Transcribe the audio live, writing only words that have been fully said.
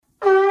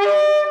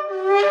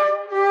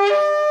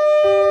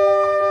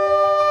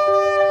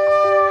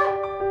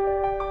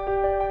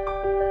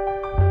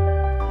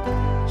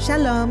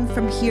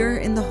from here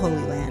in the Holy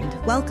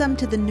Land. Welcome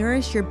to the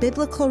Nourish Your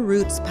Biblical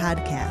Roots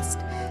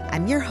podcast.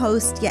 I'm your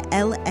host,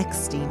 Yael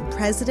Eckstein,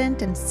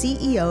 President and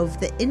CEO of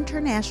the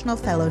International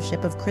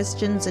Fellowship of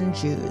Christians and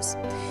Jews.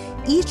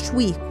 Each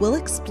week, we'll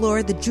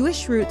explore the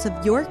Jewish roots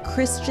of your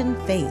Christian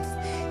faith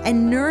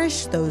and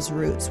nourish those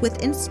roots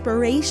with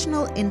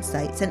inspirational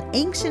insights and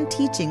ancient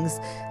teachings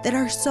that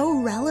are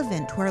so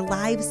relevant to our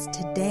lives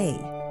today.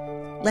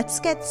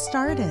 Let's get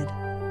started.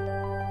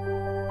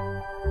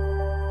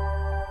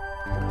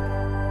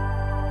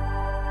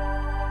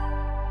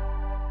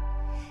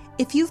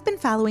 If you've been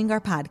following our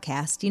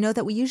podcast, you know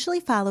that we usually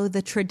follow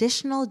the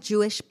traditional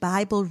Jewish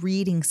Bible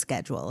reading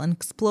schedule and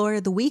explore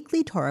the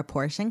weekly Torah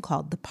portion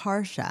called the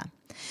Parsha.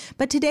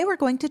 But today we're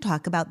going to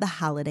talk about the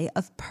holiday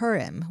of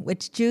Purim,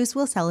 which Jews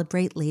will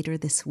celebrate later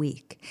this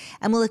week.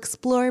 And we'll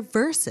explore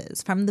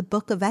verses from the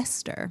book of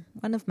Esther,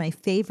 one of my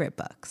favorite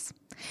books.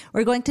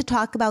 We're going to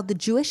talk about the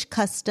Jewish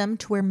custom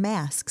to wear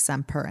masks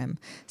on Purim,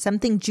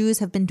 something Jews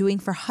have been doing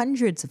for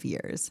hundreds of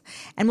years.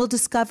 And we'll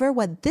discover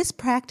what this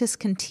practice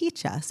can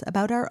teach us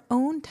about our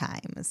own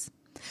times.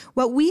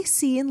 What we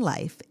see in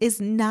life is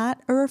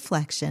not a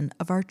reflection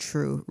of our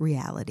true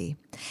reality.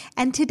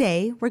 And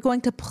today, we're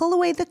going to pull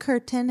away the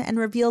curtain and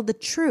reveal the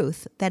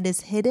truth that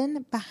is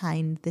hidden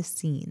behind the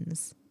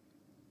scenes.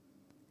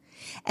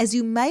 As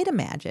you might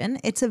imagine,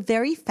 it's a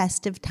very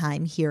festive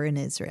time here in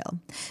Israel.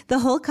 The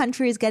whole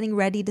country is getting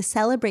ready to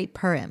celebrate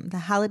Purim, the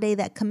holiday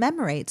that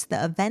commemorates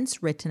the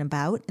events written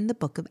about in the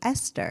book of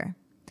Esther.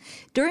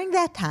 During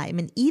that time,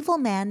 an evil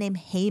man named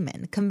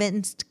Haman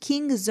convinced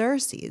King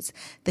Xerxes,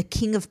 the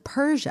king of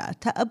Persia,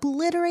 to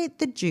obliterate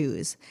the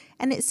Jews,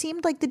 and it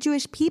seemed like the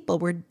Jewish people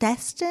were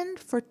destined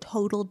for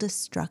total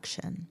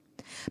destruction.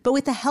 But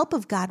with the help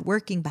of God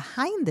working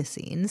behind the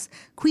scenes,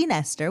 Queen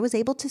Esther was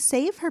able to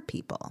save her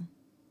people.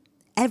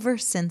 Ever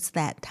since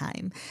that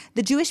time,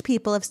 the Jewish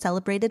people have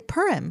celebrated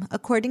Purim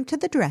according to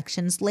the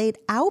directions laid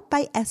out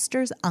by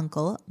Esther's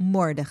uncle,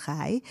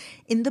 Mordecai,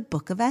 in the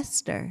book of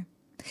Esther.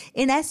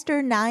 In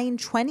Esther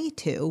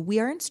 9:22, we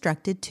are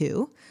instructed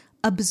to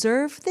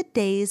observe the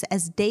days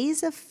as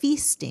days of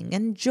feasting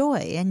and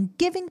joy and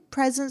giving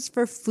presents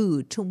for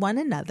food to one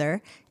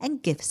another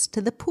and gifts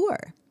to the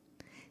poor.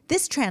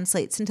 This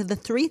translates into the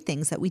three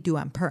things that we do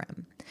on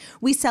Purim.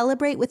 We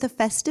celebrate with a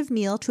festive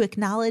meal to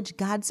acknowledge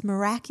God's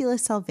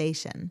miraculous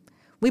salvation.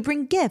 We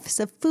bring gifts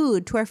of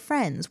food to our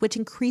friends, which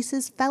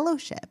increases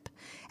fellowship.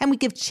 And we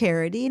give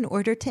charity in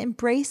order to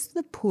embrace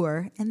the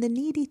poor and the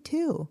needy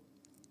too.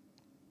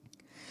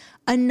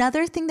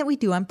 Another thing that we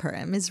do on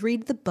Purim is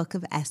read the book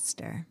of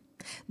Esther.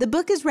 The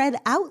book is read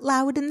out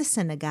loud in the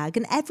synagogue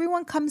and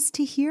everyone comes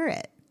to hear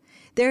it.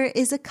 There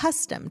is a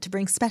custom to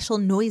bring special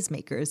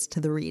noisemakers to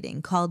the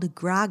reading called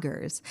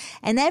groggers,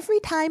 and every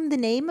time the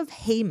name of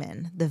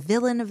Haman, the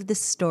villain of the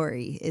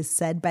story, is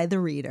said by the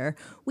reader,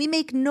 we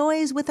make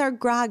noise with our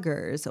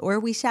groggers, or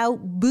we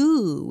shout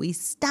boo, we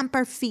stamp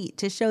our feet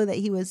to show that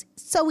he was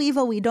so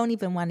evil we don't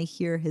even want to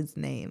hear his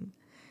name.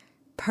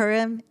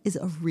 Purim is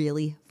a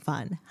really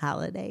fun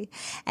holiday,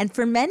 and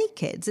for many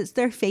kids, it's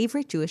their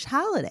favorite Jewish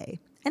holiday,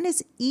 and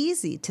it's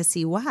easy to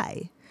see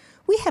why.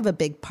 We have a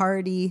big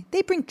party,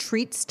 they bring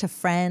treats to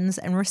friends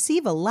and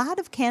receive a lot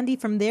of candy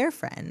from their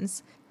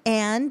friends,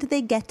 and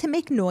they get to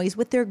make noise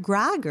with their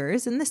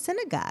groggers in the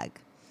synagogue.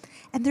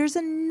 And there's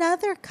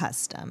another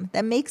custom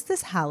that makes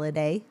this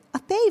holiday a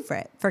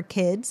favorite for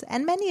kids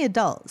and many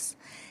adults,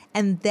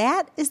 and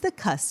that is the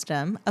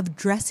custom of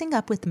dressing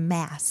up with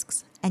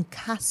masks and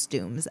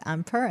costumes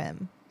on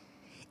Purim.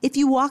 If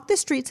you walk the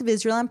streets of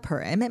Israel on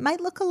Purim, it might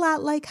look a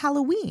lot like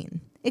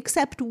Halloween.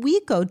 Except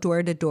we go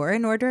door to door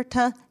in order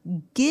to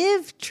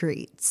give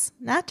treats,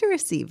 not to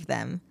receive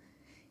them.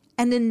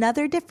 And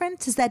another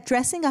difference is that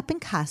dressing up in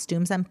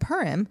costumes on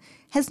Purim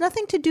has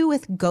nothing to do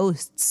with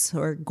ghosts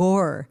or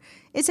gore.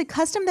 It's a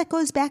custom that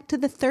goes back to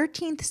the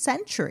 13th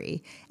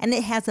century, and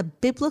it has a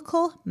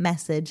biblical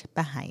message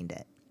behind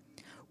it.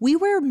 We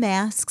wear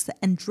masks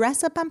and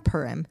dress up on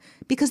Purim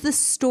because the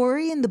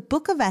story in the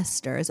book of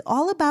Esther is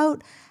all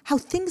about how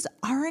things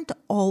aren't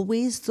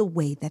always the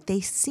way that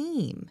they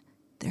seem.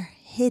 They're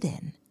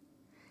hidden.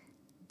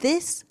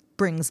 This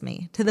brings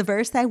me to the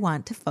verse I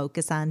want to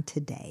focus on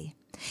today.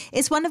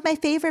 It's one of my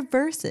favorite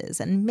verses,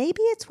 and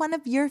maybe it's one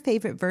of your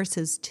favorite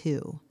verses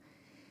too.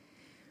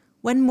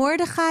 When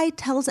Mordecai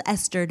tells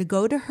Esther to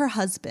go to her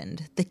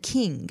husband, the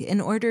king, in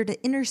order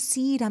to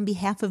intercede on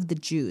behalf of the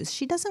Jews,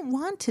 she doesn't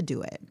want to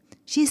do it.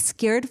 She's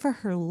scared for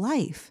her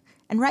life,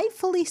 and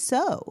rightfully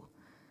so.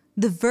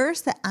 The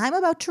verse that I'm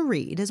about to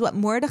read is what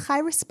Mordecai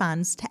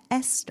responds to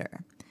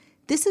Esther.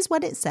 This is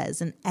what it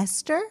says in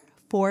Esther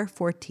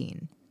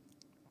 4:14.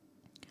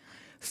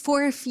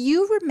 For if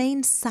you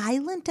remain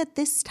silent at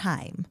this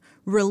time,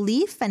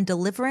 relief and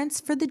deliverance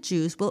for the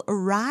Jews will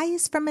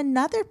arise from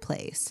another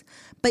place,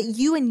 but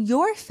you and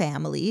your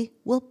family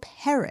will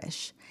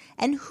perish.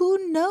 And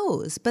who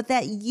knows but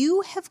that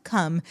you have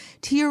come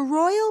to your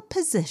royal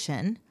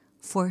position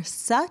for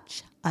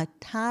such a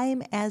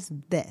time as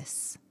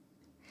this.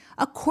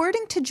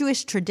 According to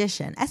Jewish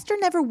tradition, Esther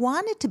never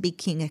wanted to be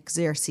King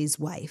Xerxes'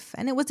 wife,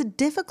 and it was a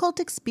difficult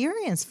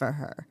experience for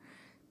her.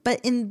 But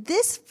in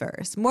this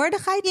verse,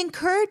 Mordecai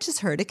encourages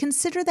her to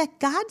consider that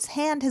God's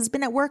hand has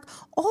been at work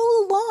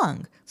all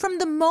along, from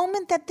the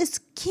moment that this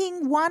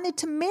king wanted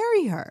to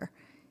marry her.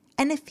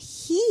 And if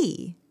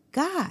he,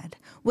 God,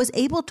 was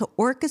able to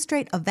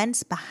orchestrate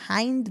events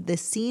behind the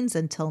scenes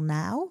until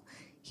now,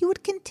 he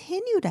would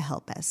continue to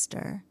help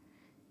Esther.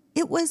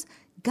 It was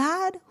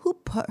God who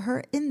put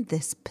her in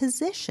this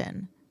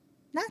position,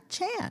 not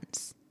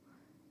chance.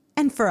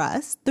 And for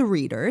us, the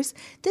readers,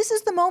 this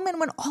is the moment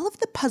when all of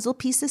the puzzle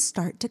pieces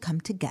start to come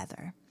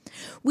together.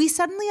 We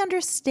suddenly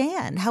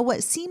understand how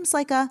what seems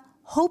like a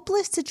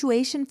hopeless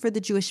situation for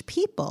the Jewish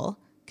people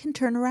can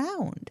turn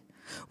around.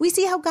 We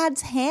see how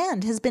God's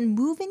hand has been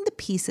moving the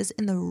pieces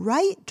in the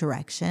right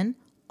direction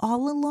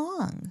all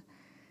along.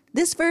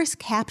 This verse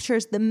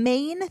captures the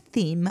main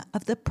theme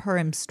of the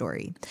Purim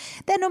story,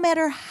 that no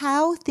matter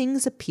how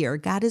things appear,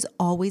 God is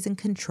always in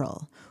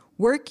control,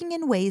 working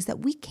in ways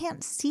that we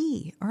can't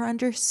see or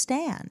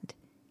understand.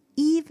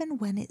 Even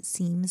when it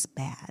seems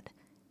bad,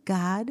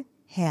 God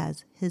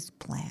has his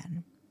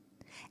plan.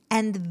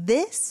 And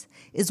this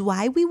is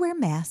why we wear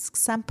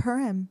masks on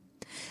Purim.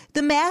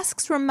 The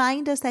masks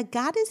remind us that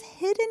God is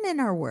hidden in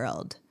our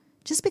world.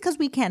 Just because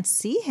we can't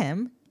see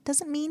him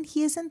doesn't mean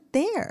he isn't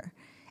there.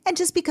 And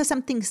just because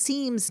something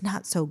seems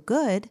not so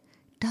good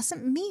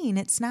doesn't mean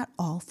it's not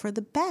all for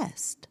the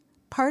best,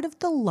 part of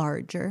the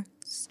larger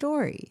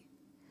story.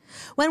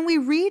 When we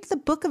read the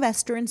book of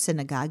Esther in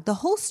synagogue, the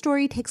whole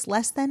story takes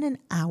less than an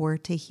hour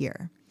to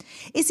hear.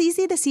 It's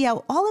easy to see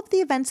how all of the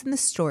events in the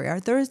story are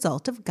the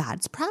result of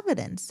God's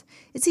providence.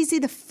 It's easy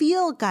to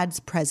feel God's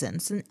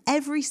presence in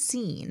every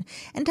scene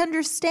and to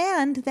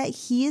understand that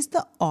he is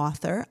the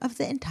author of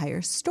the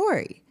entire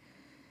story.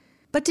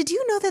 But did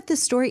you know that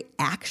this story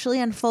actually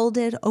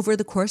unfolded over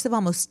the course of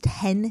almost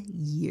 10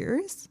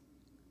 years?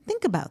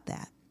 Think about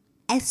that.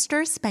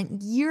 Esther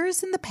spent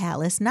years in the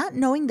palace not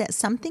knowing that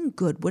something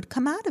good would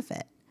come out of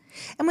it.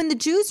 And when the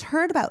Jews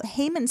heard about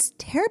Haman's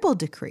terrible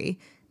decree,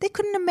 they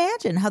couldn't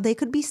imagine how they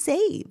could be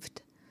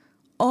saved.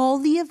 All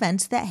the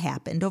events that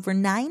happened over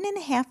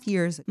 9.5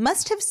 years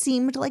must have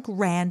seemed like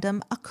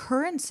random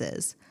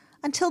occurrences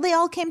until they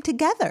all came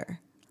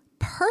together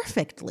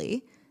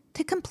perfectly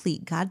to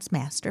complete God's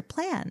master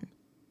plan.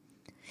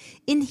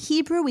 In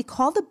Hebrew, we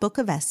call the book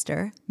of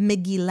Esther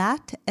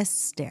Megillat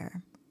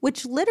Esther,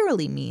 which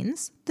literally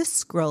means the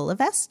scroll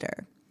of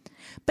Esther.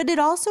 But it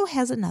also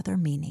has another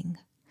meaning.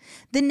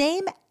 The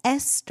name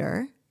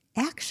Esther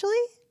actually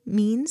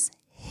means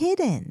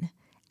hidden,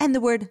 and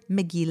the word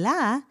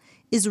Megillah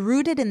is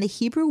rooted in the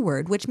Hebrew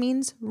word which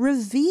means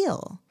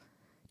reveal.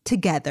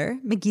 Together,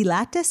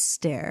 Megillat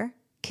Esther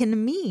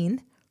can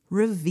mean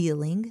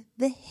revealing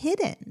the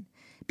hidden,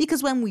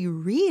 because when we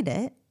read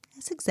it,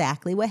 that's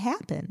exactly what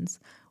happens.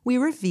 We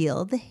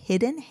reveal the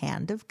hidden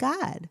hand of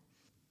God.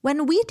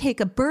 When we take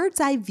a bird's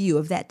eye view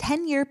of that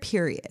 10-year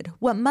period,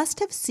 what must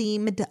have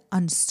seemed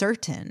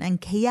uncertain and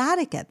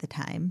chaotic at the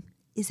time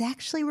is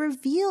actually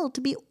revealed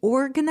to be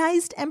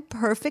organized and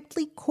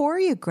perfectly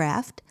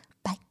choreographed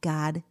by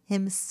God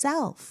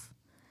himself.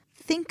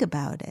 Think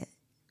about it.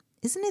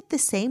 Isn't it the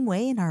same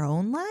way in our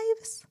own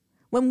lives?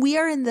 When we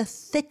are in the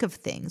thick of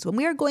things, when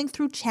we are going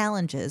through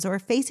challenges or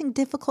facing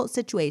difficult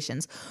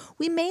situations,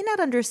 we may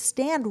not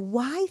understand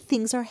why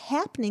things are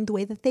happening the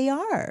way that they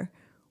are.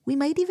 We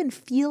might even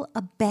feel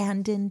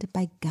abandoned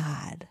by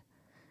God.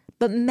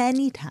 But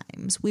many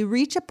times we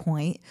reach a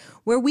point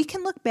where we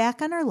can look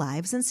back on our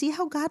lives and see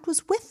how God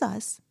was with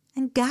us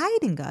and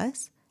guiding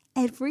us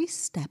every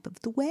step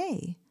of the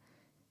way.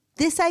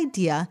 This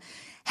idea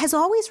has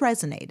always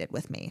resonated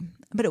with me,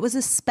 but it was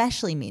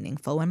especially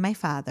meaningful when my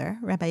father,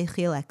 Rabbi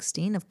Yechiel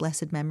Eckstein of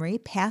blessed memory,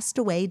 passed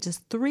away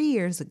just 3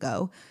 years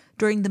ago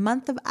during the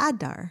month of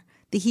Adar,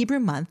 the Hebrew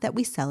month that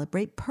we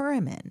celebrate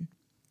Purim in.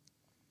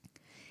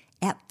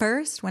 At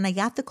first, when I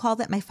got the call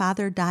that my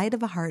father died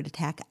of a heart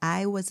attack,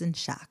 I was in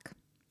shock.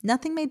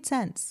 Nothing made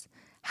sense.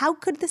 How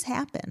could this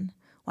happen?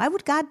 Why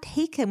would God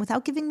take him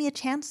without giving me a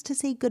chance to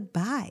say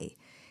goodbye?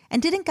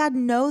 And didn't God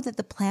know that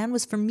the plan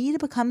was for me to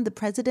become the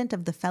president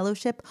of the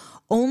fellowship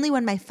only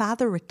when my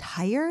father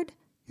retired?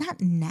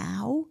 Not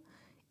now.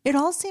 It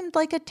all seemed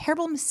like a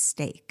terrible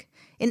mistake,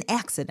 an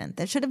accident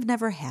that should have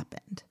never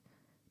happened.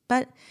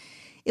 But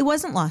it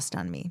wasn't lost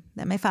on me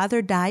that my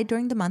father died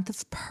during the month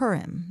of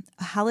Purim,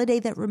 a holiday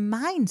that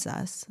reminds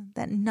us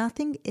that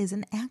nothing is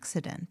an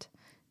accident.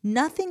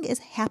 Nothing is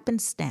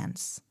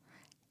happenstance.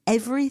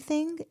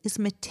 Everything is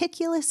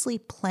meticulously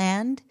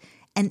planned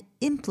and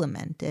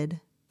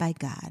implemented by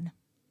God.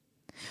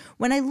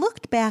 When I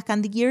looked back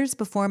on the years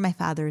before my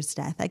father's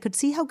death, I could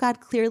see how God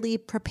clearly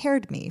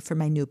prepared me for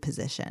my new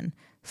position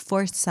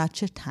for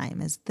such a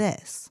time as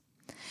this.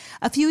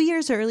 A few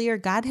years earlier,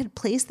 God had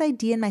placed the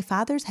idea in my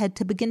father's head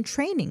to begin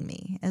training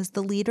me as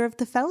the leader of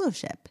the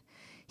fellowship.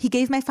 He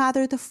gave my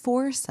father the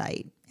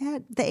foresight,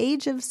 at the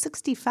age of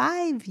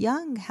 65,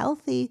 young,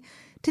 healthy,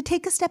 to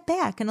take a step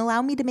back and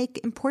allow me to make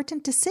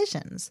important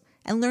decisions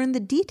and learn the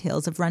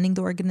details of running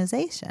the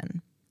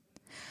organization.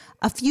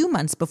 A few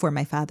months before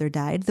my father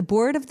died, the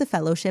board of the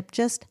fellowship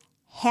just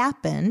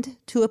happened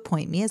to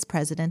appoint me as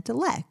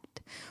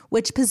president-elect.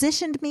 which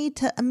positioned me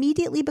to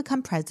immediately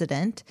become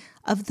president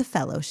of the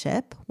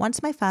fellowship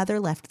once my father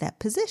left that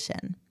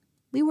position.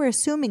 We were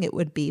assuming it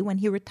would be when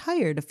he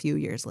retired a few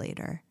years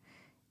later.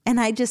 And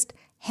I just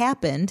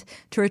happened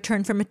to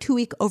return from a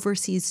 2-week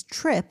overseas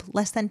trip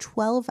less than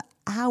 12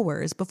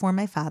 hours before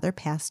my father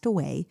passed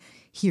away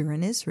here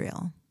in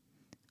Israel.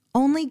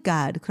 Only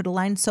God could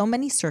align so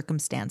many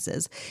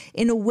circumstances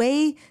in a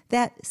way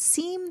that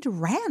seemed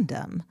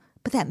random,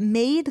 but that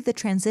made the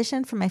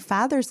transition from my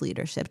father's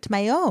leadership to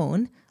my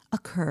own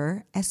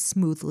occur as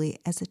smoothly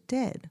as it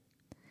did.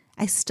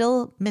 I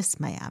still miss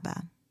my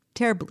Abba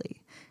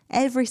terribly,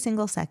 every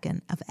single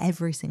second of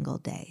every single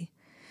day.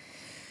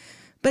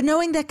 But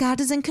knowing that God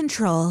is in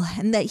control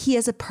and that he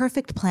has a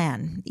perfect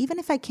plan, even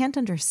if I can't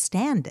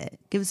understand it,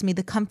 gives me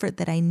the comfort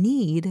that I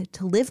need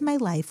to live my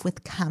life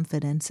with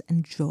confidence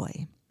and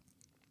joy.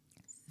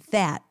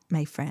 That,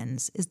 my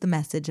friends, is the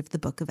message of the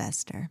book of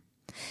Esther.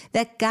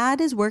 That God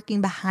is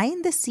working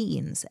behind the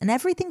scenes and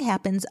everything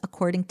happens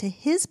according to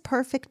his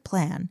perfect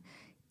plan,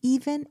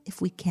 even if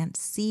we can't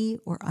see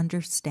or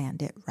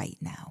understand it right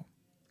now.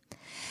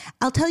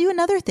 I'll tell you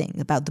another thing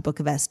about the book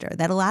of Esther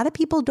that a lot of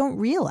people don't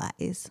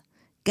realize.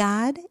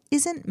 God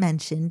isn't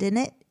mentioned in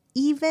it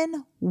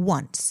even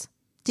once.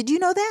 Did you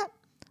know that?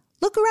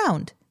 Look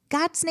around.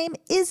 God's name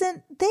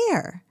isn't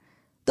there.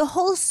 The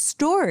whole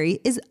story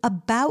is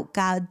about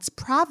God's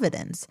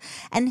providence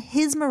and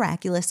his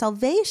miraculous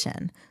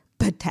salvation.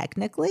 But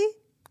technically,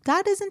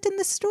 God isn't in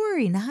the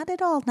story, not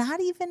at all,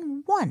 not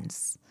even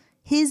once.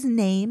 His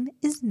name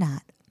is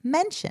not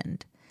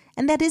mentioned.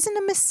 And that isn't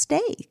a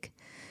mistake.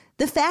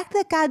 The fact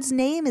that God's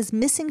name is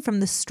missing from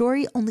the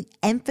story only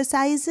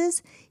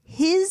emphasizes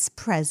his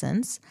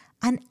presence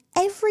on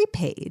every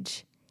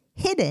page,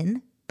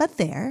 hidden but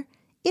there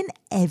in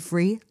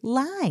every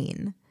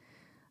line.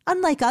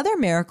 Unlike other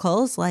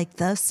miracles like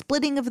the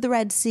splitting of the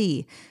Red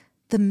Sea,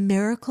 the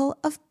miracle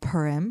of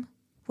Purim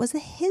was a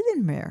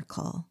hidden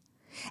miracle.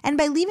 And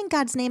by leaving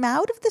God's name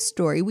out of the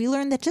story, we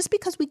learn that just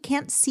because we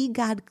can't see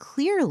God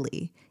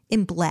clearly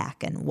in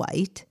black and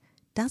white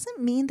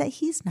doesn't mean that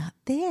he's not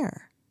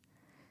there.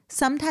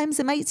 Sometimes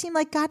it might seem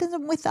like God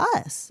isn't with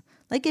us,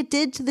 like it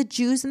did to the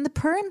Jews in the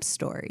Purim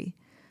story.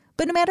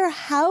 But no matter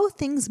how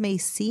things may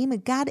seem,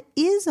 God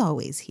is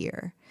always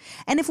here.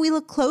 And if we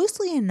look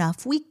closely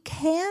enough, we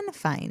can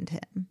find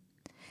him.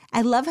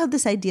 I love how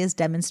this idea is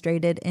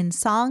demonstrated in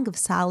Song of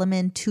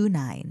Solomon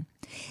 2:9.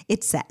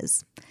 It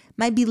says,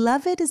 "My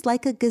beloved is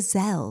like a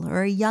gazelle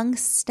or a young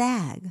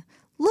stag.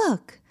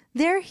 Look,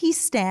 there he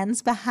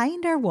stands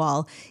behind our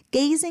wall,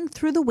 gazing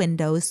through the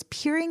windows,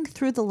 peering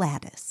through the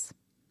lattice."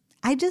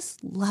 I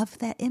just love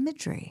that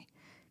imagery.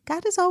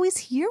 God is always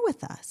here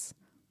with us,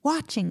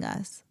 watching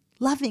us,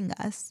 loving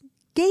us,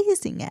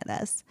 gazing at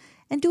us,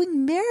 and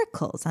doing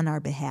miracles on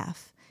our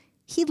behalf.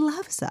 He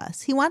loves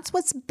us. He wants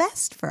what's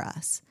best for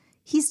us.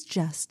 He's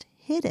just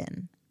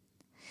hidden.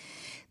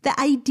 The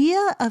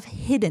idea of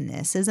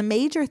hiddenness is a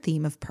major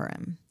theme of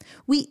Purim.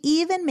 We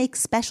even make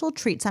special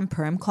treats on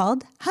Purim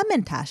called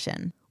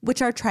hamantashen,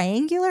 which are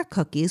triangular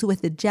cookies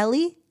with the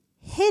jelly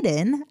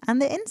hidden on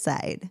the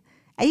inside.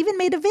 I even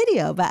made a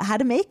video about how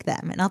to make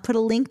them, and I'll put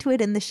a link to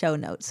it in the show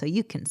notes so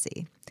you can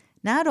see.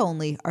 Not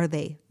only are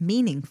they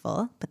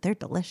meaningful, but they're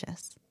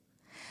delicious.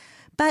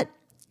 But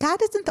God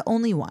isn't the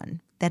only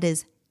one that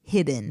is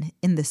hidden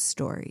in this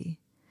story.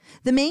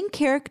 The main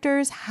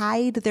characters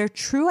hide their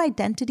true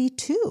identity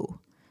too.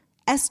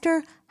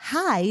 Esther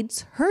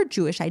hides her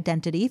Jewish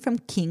identity from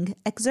King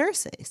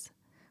Xerxes.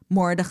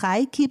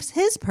 Mordecai keeps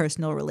his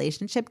personal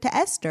relationship to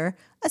Esther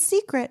a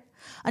secret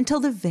until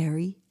the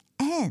very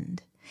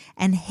end.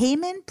 And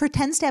Haman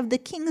pretends to have the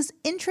king's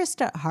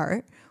interest at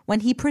heart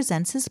when he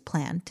presents his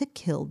plan to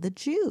kill the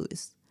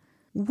Jews.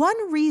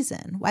 One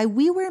reason why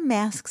we wear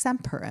masks on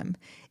Purim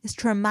is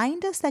to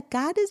remind us that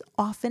God is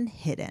often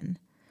hidden.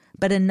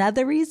 But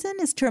another reason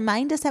is to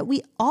remind us that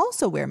we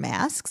also wear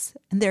masks,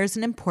 and there's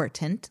an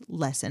important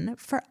lesson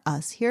for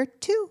us here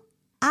too.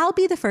 I'll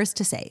be the first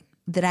to say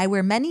that I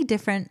wear many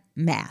different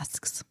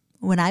masks.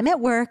 When I'm at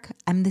work,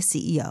 I'm the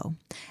CEO.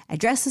 I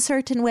dress a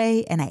certain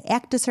way and I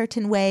act a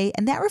certain way,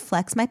 and that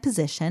reflects my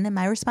position and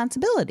my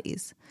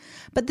responsibilities.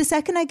 But the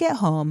second I get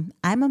home,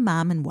 I'm a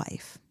mom and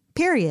wife.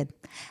 Period.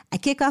 I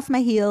kick off my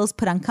heels,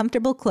 put on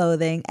comfortable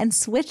clothing, and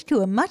switch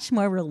to a much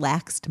more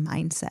relaxed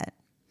mindset.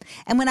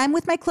 And when I'm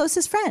with my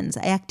closest friends,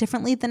 I act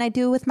differently than I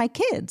do with my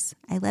kids.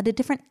 I let a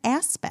different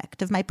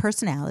aspect of my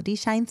personality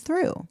shine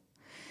through.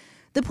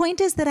 The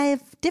point is that I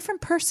have different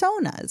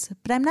personas,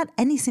 but I'm not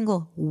any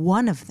single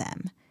one of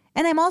them.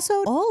 And I'm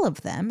also all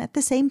of them at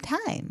the same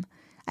time.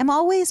 I'm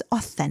always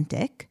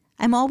authentic.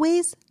 I'm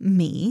always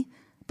me.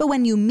 But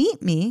when you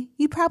meet me,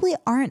 you probably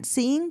aren't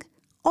seeing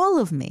all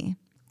of me.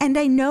 And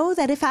I know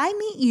that if I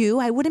meet you,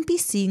 I wouldn't be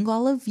seeing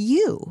all of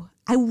you.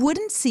 I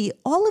wouldn't see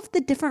all of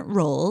the different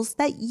roles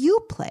that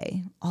you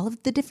play, all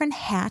of the different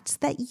hats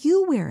that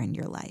you wear in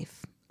your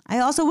life. I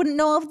also wouldn't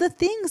know all of the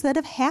things that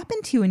have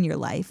happened to you in your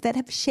life that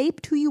have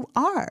shaped who you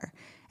are.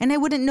 And I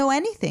wouldn't know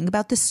anything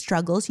about the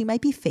struggles you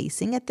might be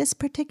facing at this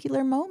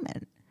particular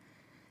moment.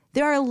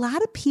 There are a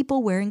lot of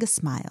people wearing a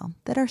smile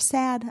that are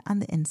sad on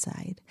the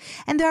inside.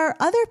 And there are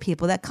other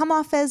people that come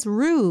off as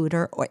rude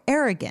or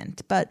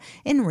arrogant, but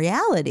in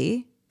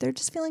reality, they're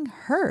just feeling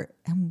hurt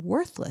and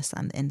worthless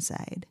on the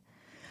inside.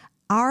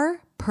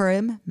 Our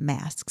Purim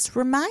masks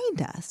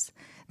remind us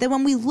that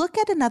when we look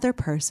at another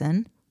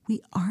person,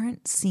 we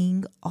aren't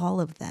seeing all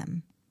of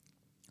them.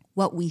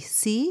 What we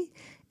see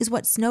is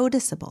what's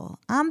noticeable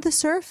on the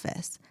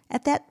surface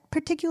at that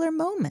particular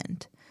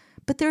moment.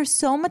 But there's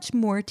so much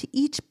more to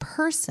each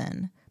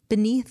person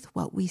beneath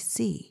what we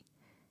see.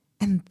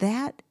 And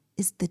that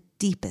is the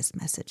deepest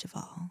message of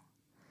all.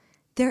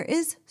 There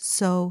is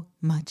so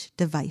much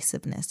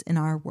divisiveness in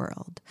our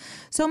world,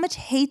 so much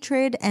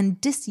hatred and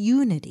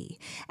disunity.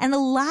 And a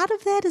lot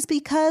of that is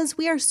because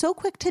we are so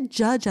quick to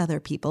judge other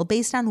people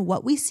based on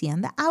what we see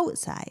on the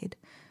outside.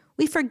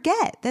 We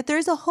forget that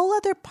there's a whole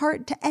other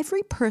part to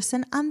every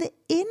person on the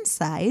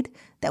inside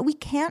that we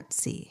can't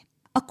see.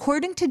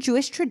 According to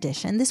Jewish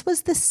tradition, this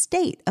was the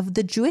state of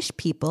the Jewish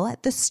people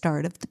at the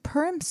start of the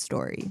Purim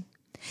story.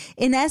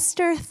 In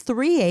Esther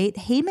 3:8,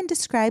 Haman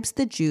describes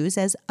the Jews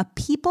as a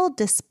people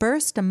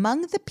dispersed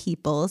among the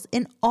peoples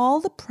in all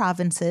the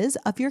provinces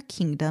of your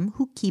kingdom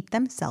who keep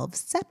themselves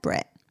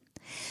separate.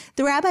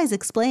 The rabbis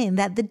explain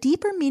that the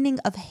deeper meaning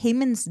of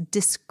Haman's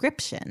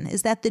description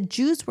is that the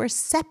Jews were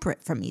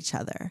separate from each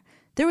other.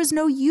 There was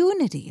no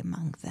unity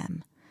among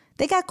them.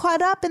 They got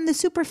caught up in the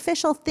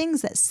superficial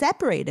things that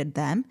separated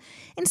them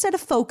instead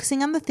of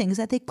focusing on the things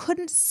that they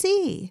couldn't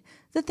see,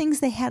 the things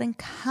they had in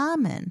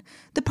common,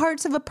 the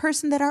parts of a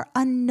person that are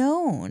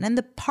unknown, and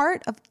the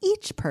part of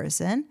each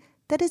person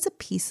that is a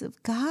piece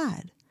of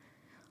God.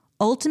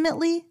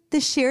 Ultimately, the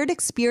shared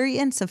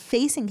experience of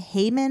facing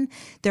Haman,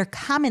 their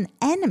common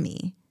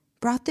enemy,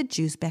 brought the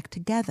Jews back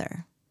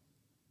together.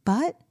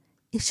 But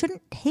it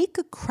shouldn't take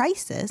a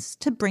crisis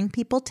to bring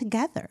people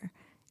together,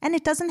 and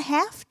it doesn't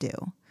have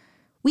to.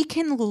 We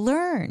can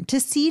learn to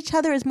see each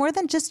other as more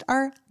than just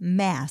our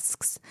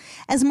masks,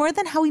 as more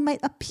than how we might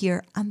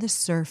appear on the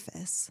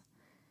surface.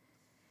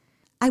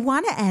 I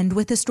want to end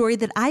with a story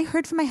that I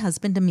heard from my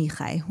husband,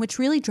 Amichai, which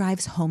really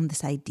drives home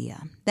this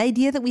idea. The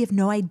idea that we have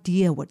no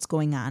idea what's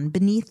going on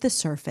beneath the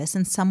surface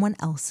in someone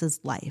else's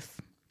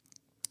life.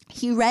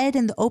 He read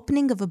in the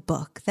opening of a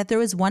book that there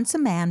was once a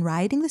man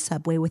riding the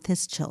subway with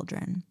his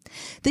children.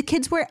 The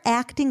kids were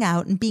acting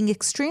out and being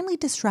extremely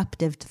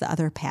disruptive to the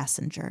other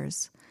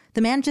passengers. The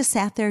man just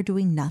sat there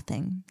doing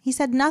nothing. He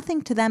said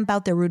nothing to them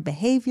about their rude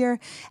behavior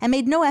and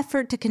made no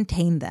effort to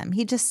contain them.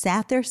 He just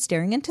sat there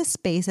staring into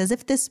space as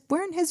if this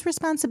weren't his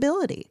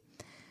responsibility.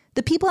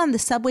 The people on the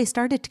subway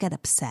started to get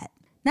upset.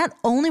 Not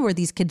only were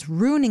these kids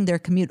ruining their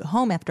commute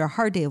home after a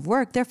hard day of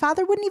work, their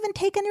father wouldn't even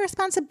take any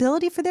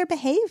responsibility for their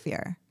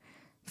behavior.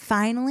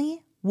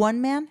 Finally,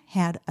 one man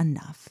had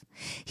enough.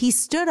 He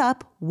stood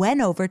up, went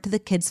over to the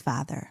kid's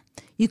father.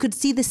 You could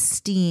see the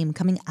steam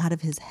coming out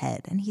of his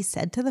head, and he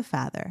said to the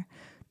father,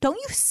 "Don't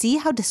you see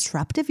how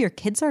disruptive your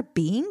kids are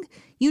being?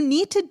 You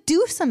need to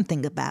do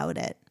something about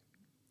it."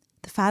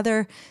 The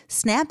father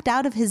snapped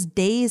out of his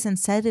daze and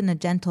said in a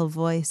gentle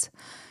voice,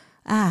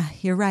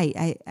 "You're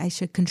right. I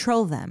should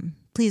control them.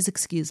 Please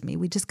excuse me.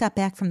 We just got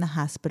back from the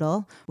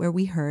hospital where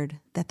we heard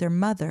that their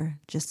mother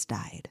just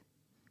died."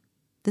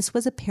 This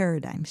was a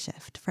paradigm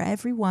shift for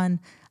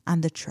everyone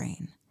on the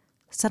train.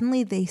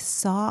 Suddenly they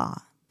saw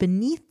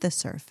beneath the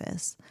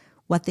surface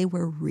what they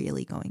were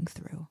really going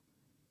through.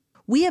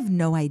 We have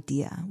no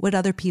idea what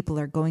other people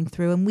are going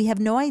through, and we have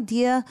no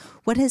idea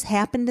what has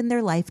happened in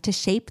their life to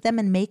shape them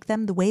and make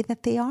them the way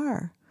that they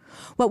are.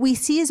 What we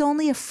see is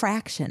only a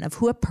fraction of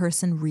who a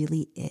person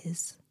really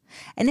is.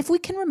 And if we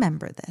can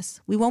remember this,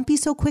 we won't be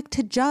so quick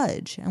to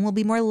judge, and we'll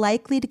be more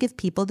likely to give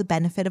people the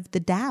benefit of the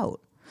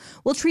doubt.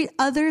 We'll treat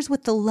others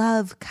with the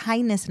love,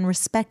 kindness, and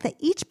respect that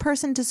each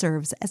person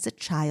deserves as a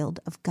child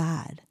of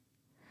God.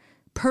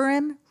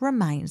 Purim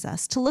reminds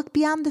us to look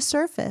beyond the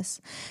surface,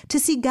 to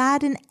see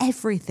God in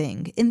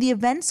everything, in the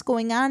events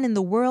going on in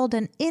the world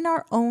and in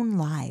our own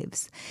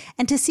lives,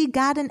 and to see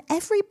God in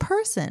every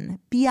person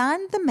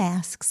beyond the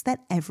masks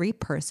that every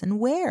person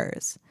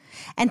wears,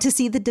 and to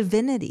see the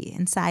divinity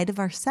inside of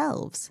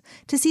ourselves,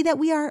 to see that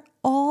we are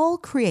all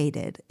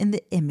created in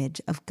the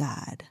image of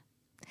God.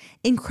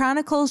 In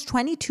Chronicles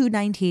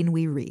 22:19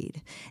 we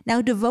read,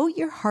 "Now devote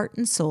your heart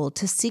and soul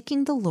to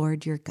seeking the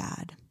Lord your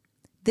God."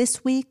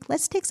 This week,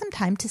 let's take some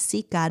time to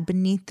seek God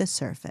beneath the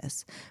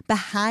surface,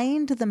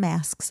 behind the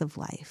masks of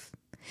life.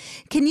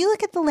 Can you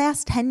look at the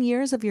last 10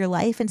 years of your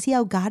life and see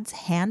how God's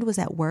hand was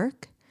at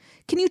work?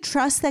 Can you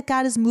trust that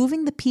God is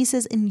moving the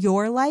pieces in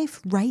your life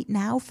right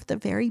now for the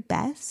very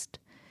best?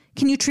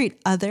 Can you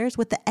treat others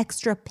with the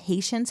extra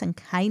patience and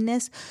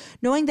kindness,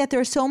 knowing that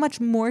there's so much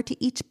more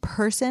to each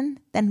person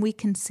than we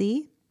can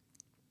see?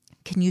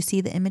 Can you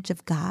see the image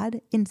of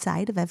God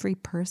inside of every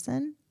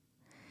person?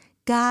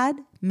 God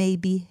may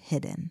be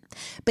hidden,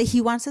 but he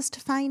wants us to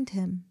find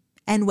him.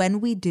 And when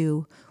we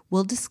do,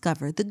 we'll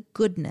discover the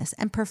goodness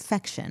and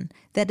perfection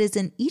that is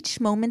in each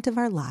moment of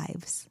our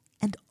lives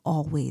and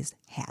always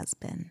has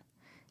been.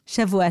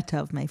 Shavua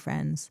Tov, my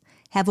friends.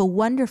 Have a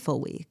wonderful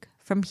week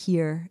from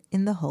here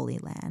in the Holy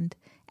Land,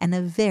 and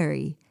a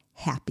very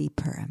happy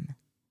Purim.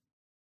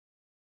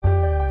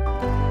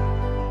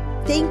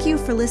 Thank you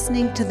for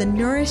listening to the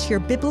Nourish Your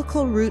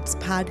Biblical Roots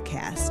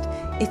podcast.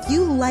 If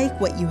you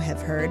like what you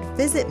have heard,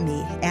 visit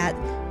me at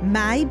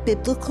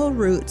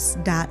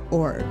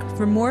mybiblicalroots.org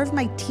for more of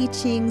my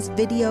teachings,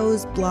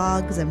 videos,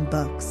 blogs, and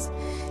books.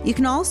 You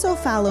can also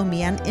follow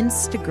me on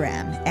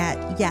Instagram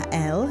at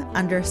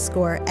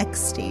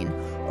Yael_Eckstein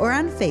or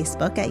on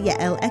Facebook at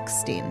Yael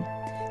Eckstein.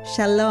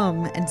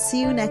 Shalom, and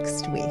see you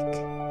next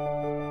week.